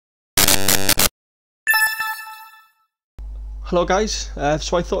Hello guys,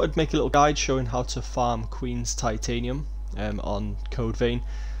 so I thought I'd make a little guide showing how to farm Queen's Titanium on Code Vein.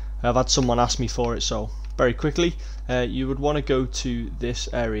 I've had someone ask me for it, so very quickly you would want to go to this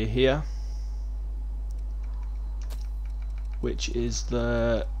area here, which is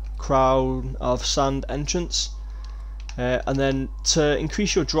the Crown of Sand entrance, and then to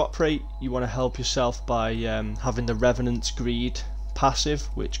increase your drop rate you want to help yourself by having the Revenant's Greed passive,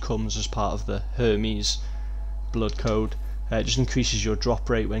 which comes as part of the Hermes blood code. It just increases your drop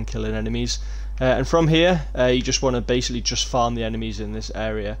rate when killing enemies, and from here you just want to basically just farm the enemies in this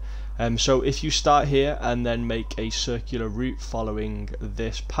area. So if you start here and then make a circular route following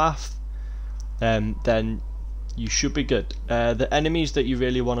this path, then you should be good. The enemies that you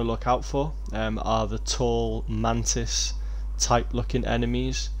really want to look out for are the tall mantis type looking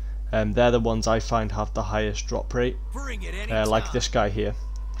enemies. They're the ones I find have the highest drop rate, like this guy here.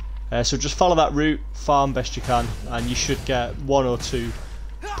 So just follow that route, farm best you can, and you should get 1 or 2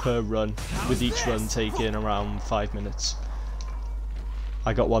 per run, with each run taking around 5 minutes.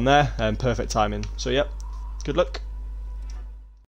 I got one there, perfect timing. So yep, good luck.